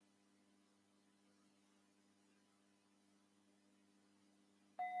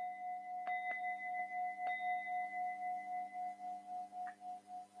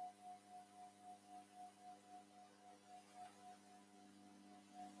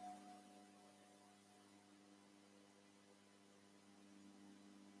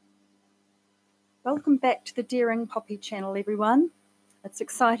Welcome back to the Daring Poppy channel, everyone. It's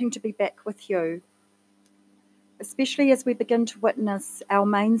exciting to be back with you, especially as we begin to witness our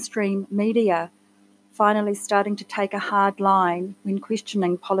mainstream media finally starting to take a hard line when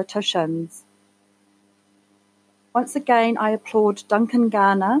questioning politicians. Once again, I applaud Duncan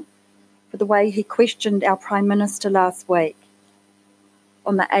Garner for the way he questioned our Prime Minister last week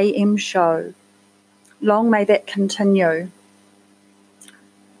on the AM show. Long may that continue.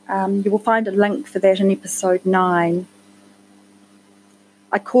 You will find a link for that in episode 9.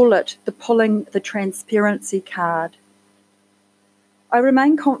 I call it the pulling the transparency card. I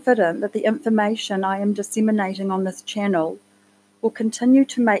remain confident that the information I am disseminating on this channel will continue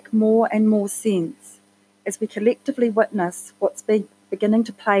to make more and more sense as we collectively witness what's beginning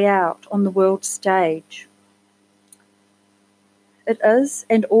to play out on the world stage. It is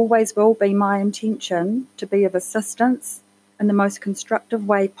and always will be my intention to be of assistance in the most constructive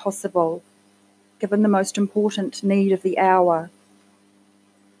way possible, given the most important need of the hour.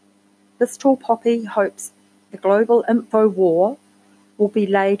 This tall poppy hopes the global info war will be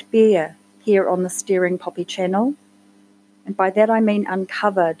laid bare here on the Daring Poppy channel, and by that I mean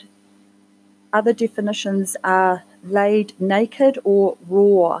uncovered. Other definitions are laid naked or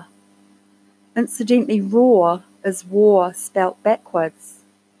raw. Incidentally, raw is war spelt backwards.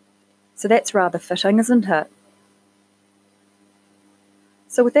 So that's rather fitting, isn't it?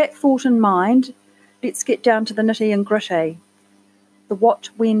 So with that thought in mind, let's get down to the nitty and gritty, the what,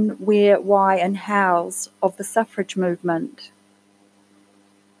 when, where, why and hows of the suffrage movement.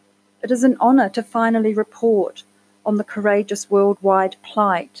 It is an honour to finally report on the courageous worldwide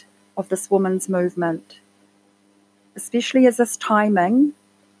plight of this women's movement, especially as this timing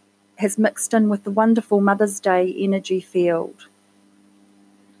has mixed in with the wonderful Mother's Day energy field.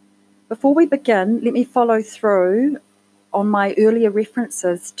 Before we begin, let me follow through on my earlier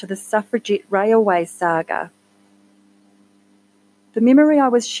references to the suffragette railway saga. The memory I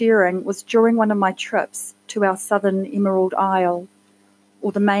was sharing was during one of my trips to our southern Emerald Isle,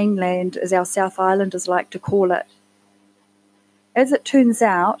 or the mainland as our South Islanders like to call it. As it turns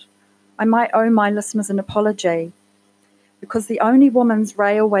out, I might owe my listeners an apology, because the only women's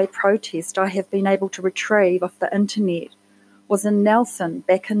railway protest I have been able to retrieve off the internet was in Nelson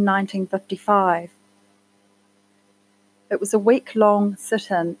back in 1955. It was a week-long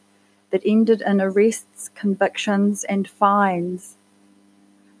sit-in that ended in arrests, convictions and fines.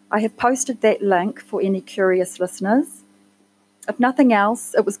 I have posted that link for any curious listeners. If nothing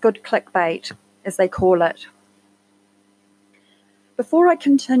else, it was good clickbait, as they call it. Before I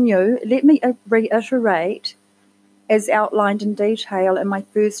continue, let me reiterate, as outlined in detail in my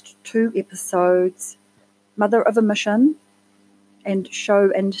first 2 episodes, Mother of a Mission and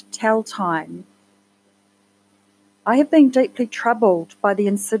Show and Tell Time. I have been deeply troubled by the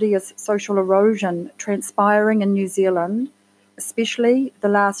insidious social erosion transpiring in New Zealand, especially the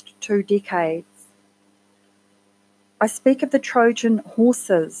last 2 decades. I speak of the Trojan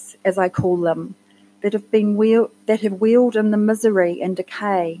horses, as I call them, that have wheeled in the misery and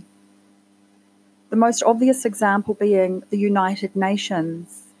decay. The most obvious example being the United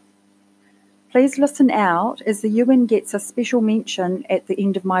Nations. Please listen out, as the UN gets a special mention at the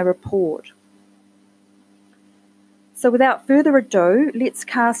end of my report. So without further ado, let's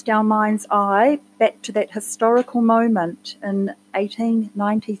cast our mind's eye back to that historical moment in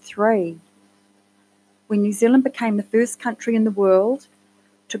 1893, when New Zealand became the first country in the world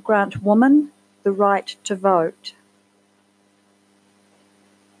to grant women the right to vote.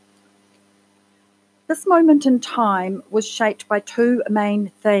 This moment in time was shaped by 2 main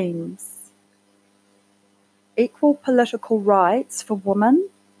themes: equal political rights for women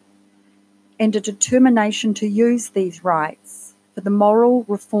and a determination to use these rights for the moral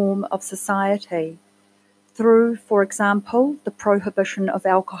reform of society through, for example, the prohibition of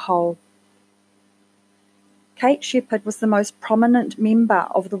alcohol. Kate Sheppard was the most prominent member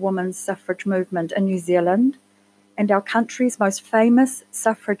of the women's suffrage movement in New Zealand and our country's most famous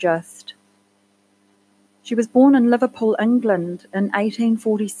suffragist. She was born in Liverpool, England in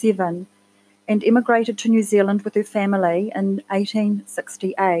 1847 and emigrated to New Zealand with her family in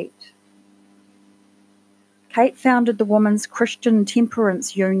 1868. Kate founded the Women's Christian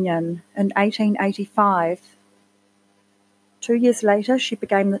Temperance Union in 1885. 2 years later, she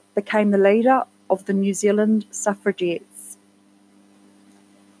became the leader of the New Zealand suffragettes.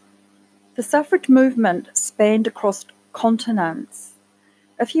 The suffrage movement spanned across continents.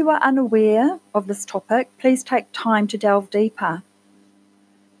 If you are unaware of this topic, please take time to delve deeper.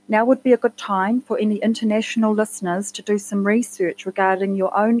 Now would be a good time for any international listeners to do some research regarding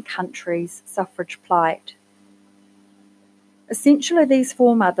your own country's suffrage plight. Essentially, these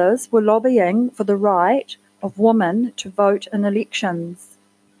foremothers were lobbying for the right of women to vote in elections.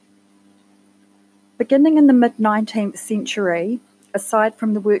 Beginning in the mid-19th century, aside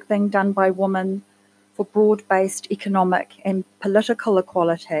from the work being done by women for broad-based economic and political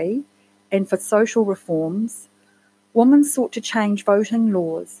equality and for social reforms, women sought to change voting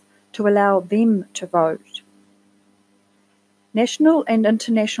laws to allow them to vote. National and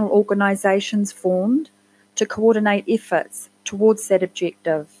international organisations formed to coordinate efforts towards that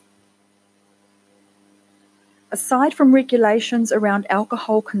objective. Aside from regulations around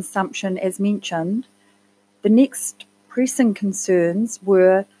alcohol consumption as mentioned, the next pressing concerns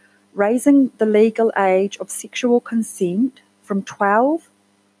were raising the legal age of sexual consent from 12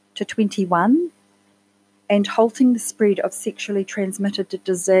 to 21 and halting the spread of sexually transmitted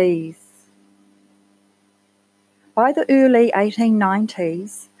disease. By the early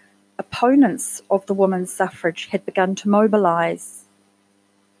 1890s, opponents of the women's suffrage had begun to mobilise.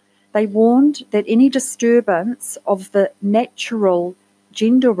 They warned that any disturbance of the natural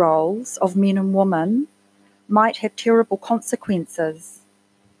gender roles of men and women might have terrible consequences.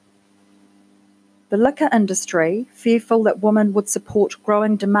 The liquor industry, fearful that women would support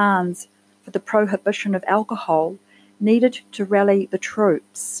growing demands for the prohibition of alcohol, needed to rally the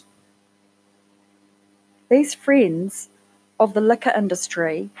troops. These friends of the liquor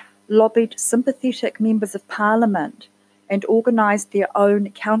industry lobbied sympathetic members of Parliament and organised their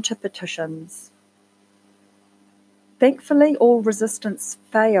own counter-petitions. Thankfully, all resistance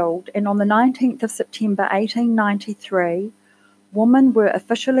failed, and on the 19th of September 1893, women were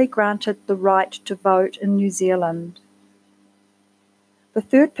officially granted the right to vote in New Zealand. The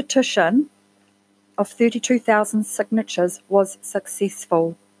third petition of 32,000 signatures was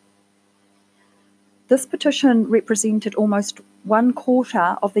successful. This petition represented almost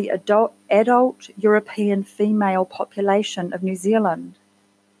 1/4 of the adult European female population of New Zealand.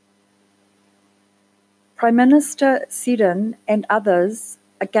 Prime Minister Seddon and others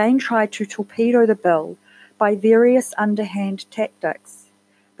again tried to torpedo the bill by various underhand tactics,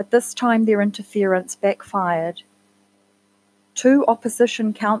 but this time their interference backfired. 2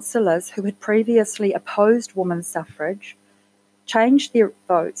 opposition councillors who had previously opposed women's suffrage changed their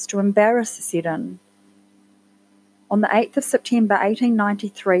votes to embarrass Seddon. On the 8th of September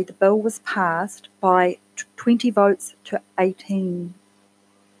 1893, the bill was passed by 20 votes to 18.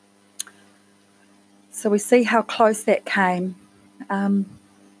 So we see how close that came.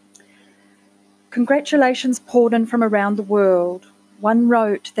 Congratulations poured in from around the world. One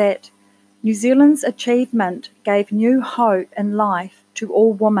wrote that New Zealand's achievement gave new hope in life to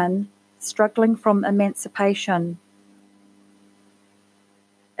all women struggling from emancipation.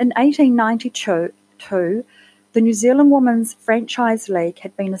 In 1892, the New Zealand Women's Franchise League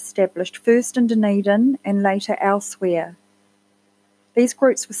had been established first in Dunedin and later elsewhere. These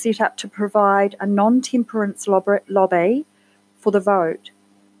groups were set up to provide a non-temperance lobby for the vote.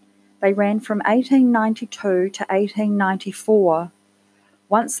 They ran from 1892 to 1894.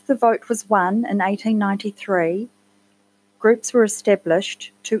 Once the vote was won in 1893, groups were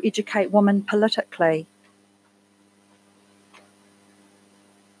established to educate women politically.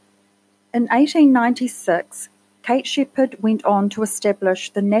 In 1896, Kate Sheppard went on to establish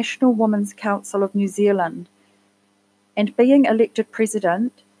the National Women's Council of New Zealand, and being elected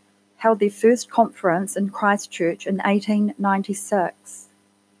president, held their first conference in Christchurch in 1896.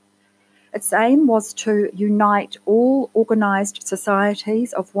 Its aim was to unite all organised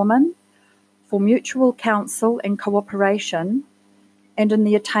societies of women for mutual counsel and cooperation, and in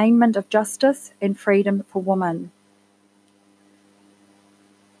the attainment of justice and freedom for women,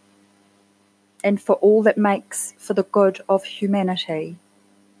 and for all that makes for the good of humanity.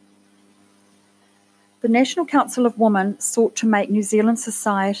 The National Council of Women sought to make New Zealand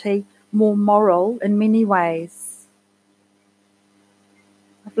society more moral in many ways.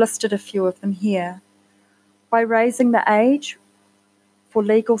 I've listed a few of them here. By raising the age for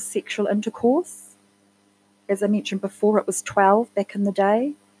legal sexual intercourse, as I mentioned before, it was 12 back in the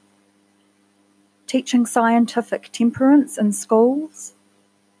day. Teaching scientific temperance in schools.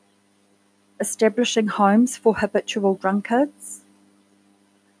 Establishing homes for habitual drunkards.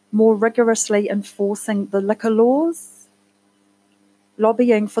 More rigorously enforcing the liquor laws.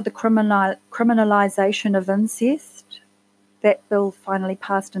 Lobbying for the criminalisation of incest. That bill finally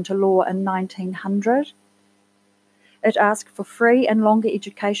passed into law in 1900. It asked for free and longer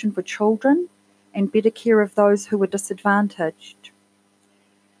education for children and better care of those who were disadvantaged.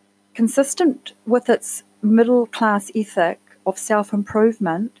 Consistent with its middle-class ethic of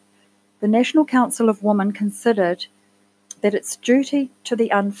self-improvement, the National Council of Women considered that its duty to the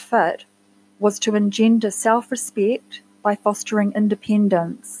unfit was to engender self-respect by fostering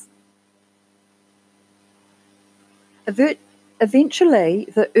independence. Eventually,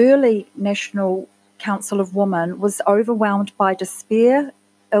 the early National Council of Women was overwhelmed by despair,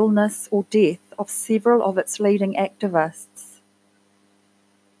 illness, or death of several of its leading activists.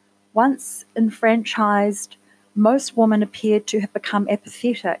 Once enfranchised, most women appeared to have become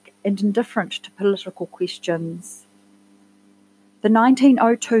apathetic and indifferent to political questions. The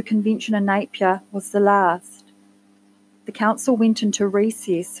 1902 convention in Napier was the last. The council went into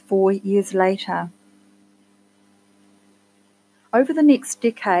recess 4 years later. Over the next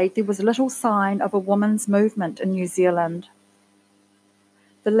decade, there was little sign of a women's movement in New Zealand.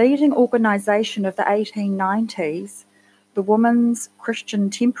 The leading organisation of the 1890s, the Women's Christian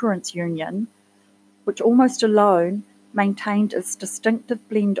Temperance Union, which almost alone maintained its distinctive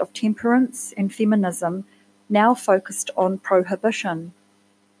blend of temperance and feminism, now focused on prohibition.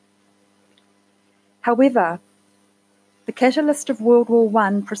 However, the catalyst of World War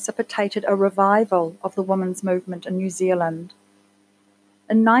I precipitated a revival of the women's movement in New Zealand.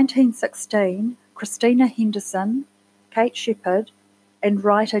 In 1916, Christina Henderson, Kate Sheppard, and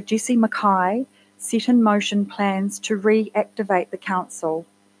writer Jessie Mackay set in motion plans to reactivate the council.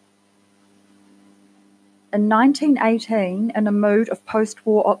 In 1918, in a mood of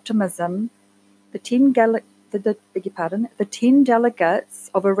post-war optimism, the 10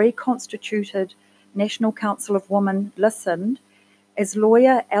 delegates of a reconstituted National Council of Women listened as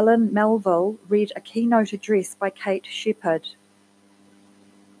lawyer Ellen Melville read a keynote address by Kate Sheppard.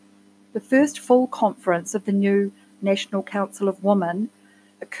 The first full conference of the new National Council of Women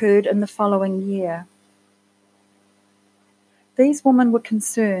occurred in the following year. These women were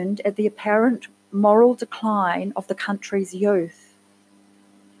concerned at the apparent moral decline of the country's youth.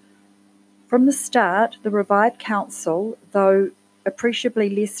 From the start, the revived council, though appreciably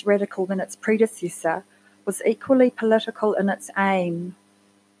less radical than its predecessor, was equally political in its aim.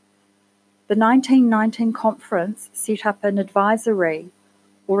 The 1919 conference set up an advisory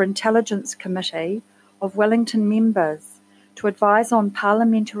or intelligence committee of Wellington members to advise on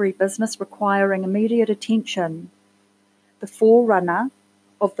parliamentary business requiring immediate attention, the forerunner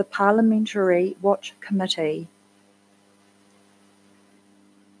of the Parliamentary Watch Committee.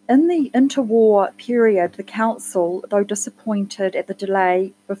 In the interwar period, the council, though disappointed at the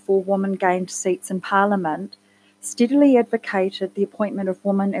delay before women gained seats in Parliament, steadily advocated the appointment of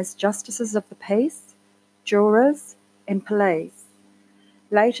women as justices of the peace, jurors, and police.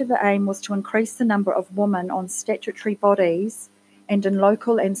 Later, the aim was to increase the number of women on statutory bodies and in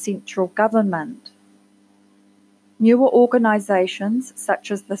local and central government. Newer organisations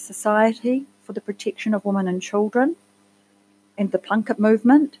such as the Society for the Protection of Women and Children and the Plunkett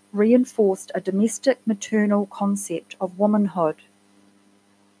movement reinforced a domestic maternal concept of womanhood.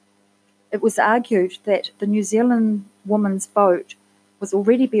 It was argued that the New Zealand women's vote was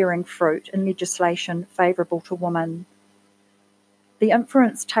already bearing fruit in legislation favourable to women. The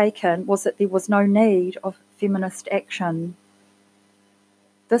inference taken was that there was no need of feminist action.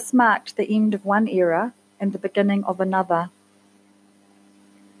 This marked the end of one era and the beginning of another.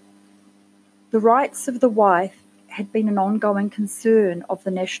 The rights of the wife had been an ongoing concern of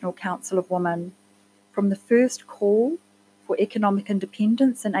the National Council of Women, from the first call for economic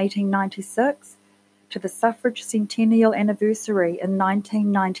independence in 1896 to the suffrage centennial anniversary in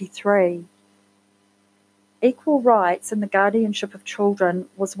 1993. Equal rights in the guardianship of children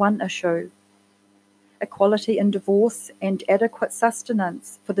was one issue, equality in divorce and adequate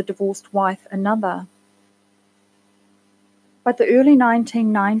sustenance for the divorced wife another. By the early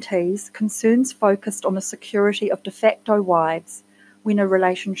 1990s, concerns focused on the security of de facto wives when a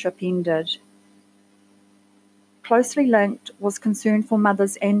relationship ended. Closely linked was concern for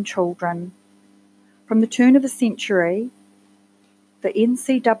mothers and children. From the turn of the century, the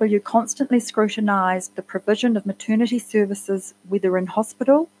NCW constantly scrutinised the provision of maternity services, whether in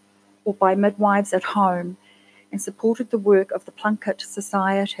hospital or by midwives at home, and supported the work of the Plunkett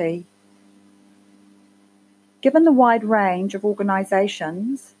Society. Given the wide range of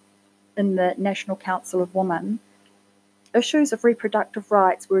organisations in the National Council of Women, issues of reproductive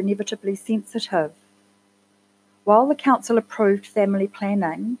rights were inevitably sensitive. While the Council approved family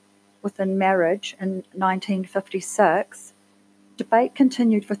planning within marriage in 1956, debate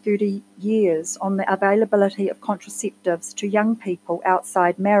continued for 30 years on the availability of contraceptives to young people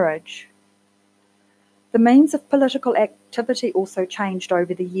outside marriage. The means of political activity also changed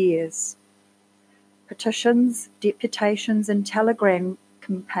over the years. Petitions, deputations, and telegram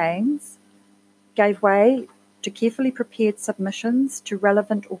campaigns gave way to carefully prepared submissions to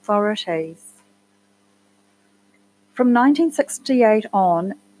relevant authorities. From 1968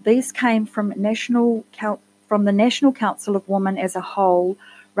 on, these came from from the National Council of Women as a whole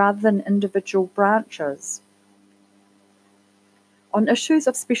rather than individual branches. On issues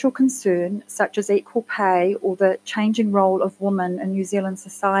of special concern, such as equal pay or the changing role of women in New Zealand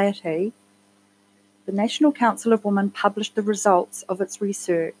society, the National Council of Women published the results of its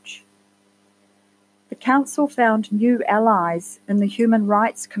research. The Council found new allies in the Human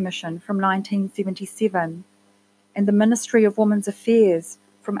Rights Commission from 1977 and the Ministry of Women's Affairs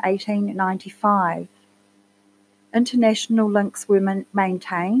from 1895. International links were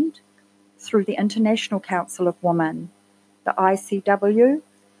maintained through the International Council of Women, the ICW,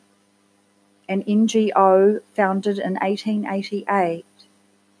 an NGO founded in 1888.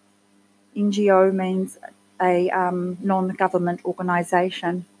 NGO means a non-government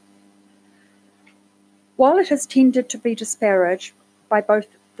organisation. While it has tended to be disparaged by both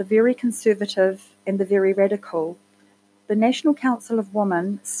the very conservative and the very radical, the National Council of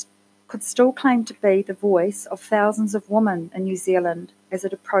Women could still claim to be the voice of thousands of women in New Zealand as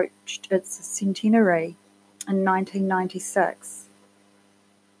it approached its centenary in 1996.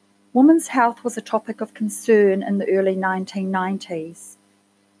 Women's health was a topic of concern in the early 1990s,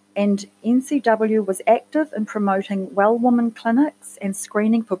 and NCW was active in promoting well woman clinics and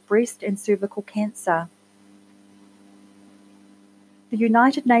screening for breast and cervical cancer. The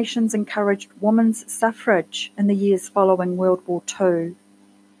United Nations encouraged women's suffrage in the years following World War II,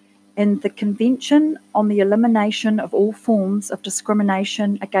 and the Convention on the Elimination of All Forms of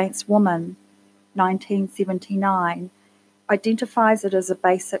Discrimination Against Women, 1979, identifies it as a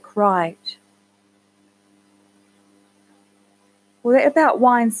basic right. Well, that about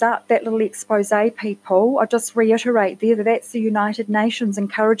winds up that little expose, people. I'll just reiterate there that that's the United Nations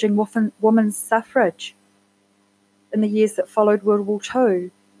encouraging women's suffrage in the years that followed World War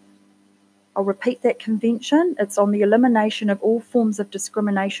II. I'll repeat that convention. It's on the elimination of all forms of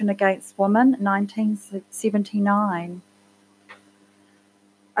discrimination against women, 1979.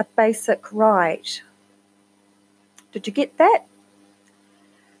 A basic right. Did you get that?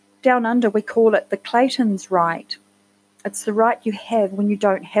 Down under, we call it the Clayton's right. It's the right you have when you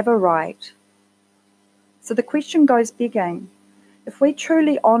don't have a right. So the question goes begging, if we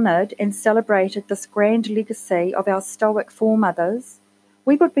truly honoured and celebrated this grand legacy of our stoic foremothers,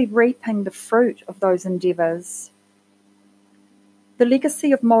 we would be reaping the fruit of those endeavours. The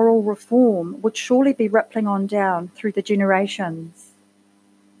legacy of moral reform would surely be rippling on down through the generations.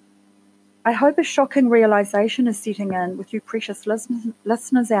 I hope a shocking realisation is setting in with you precious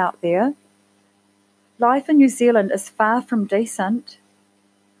listeners out there. Life in New Zealand is far from decent.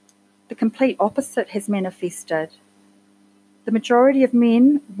 The complete opposite has manifested. The majority of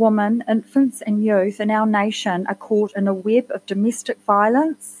men, women, infants and youth in our nation are caught in a web of domestic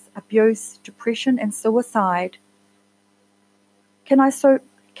violence, abuse, depression and suicide. Can I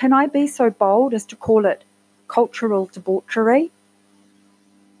be so bold as to call it cultural debauchery?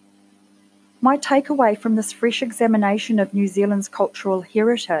 My takeaway from this fresh examination of New Zealand's cultural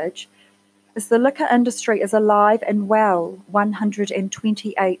heritage is the liquor industry is alive and well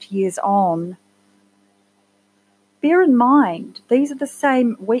 128 years on. Bear in mind, these are the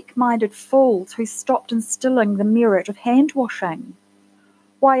same weak-minded fools who stopped instilling the merit of hand-washing.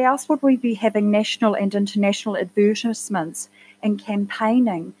 Why else would we be having national and international advertisements and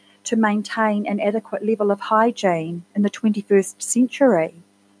campaigning to maintain an adequate level of hygiene in the 21st century?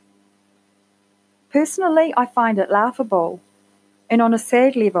 Personally, I find it laughable, and on a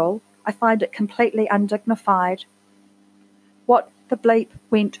sad level, I find it completely undignified. What the bleep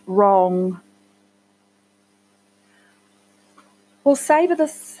went wrong? Well, savour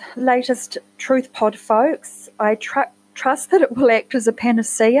this latest Truth Pod, folks. I trust that it will act as a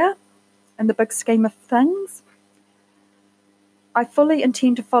panacea in the big scheme of things. I fully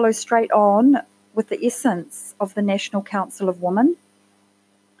intend to follow straight on with the essence of the National Council of Women.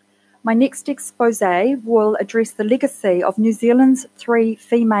 My next expose will address the legacy of New Zealand's 3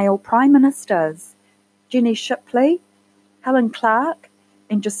 female Prime Ministers, Jenny Shipley, Helen Clark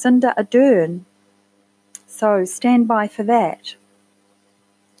and Jacinda Ardern. So stand by for that.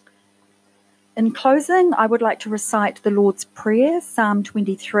 In closing, I would like to recite the Lord's Prayer, Psalm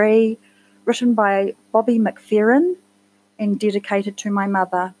 23, written by Bobby McFerrin and dedicated to my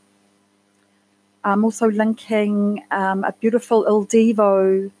mother. I'm also linking a beautiful Il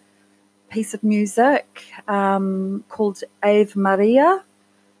Divo piece of music called Ave Maria,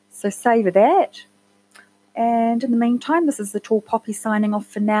 so savour that. And in the meantime, this is the Tall Poppy signing off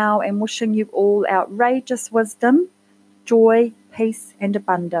for now and wishing you all outrageous wisdom, joy, peace and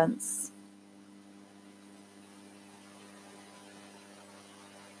abundance.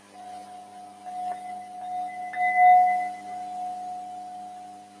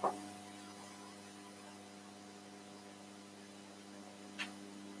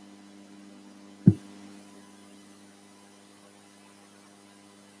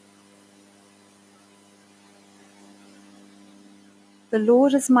 The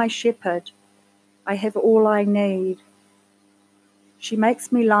Lord is my shepherd, I have all I need. She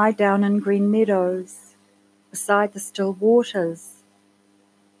makes me lie down in green meadows, beside the still waters.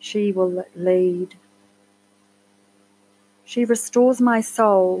 She will lead. She restores my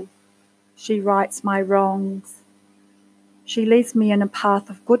soul, she rights my wrongs. She leads me in a path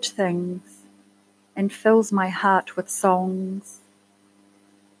of good things, and fills my heart with songs.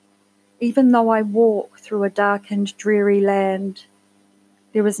 Even though I walk through a dark and dreary land,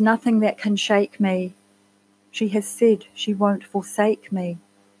 there is nothing that can shake me. She has said she won't forsake me.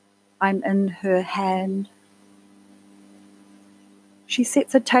 I'm in her hand. She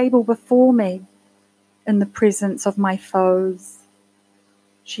sets a table before me in the presence of my foes.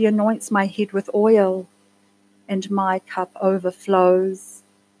 She anoints my head with oil, and my cup overflows.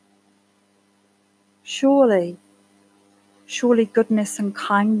 Surely, surely goodness and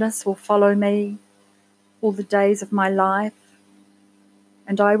kindness will follow me all the days of my life,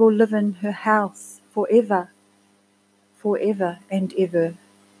 and I will live in her house forever, forever and ever.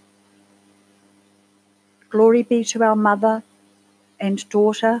 Glory be to our Mother and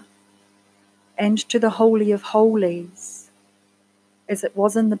Daughter, and to the Holy of Holies, as it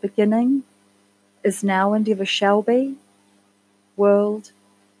was in the beginning, is now, and ever shall be, world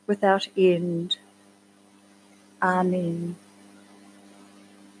without end. Amen.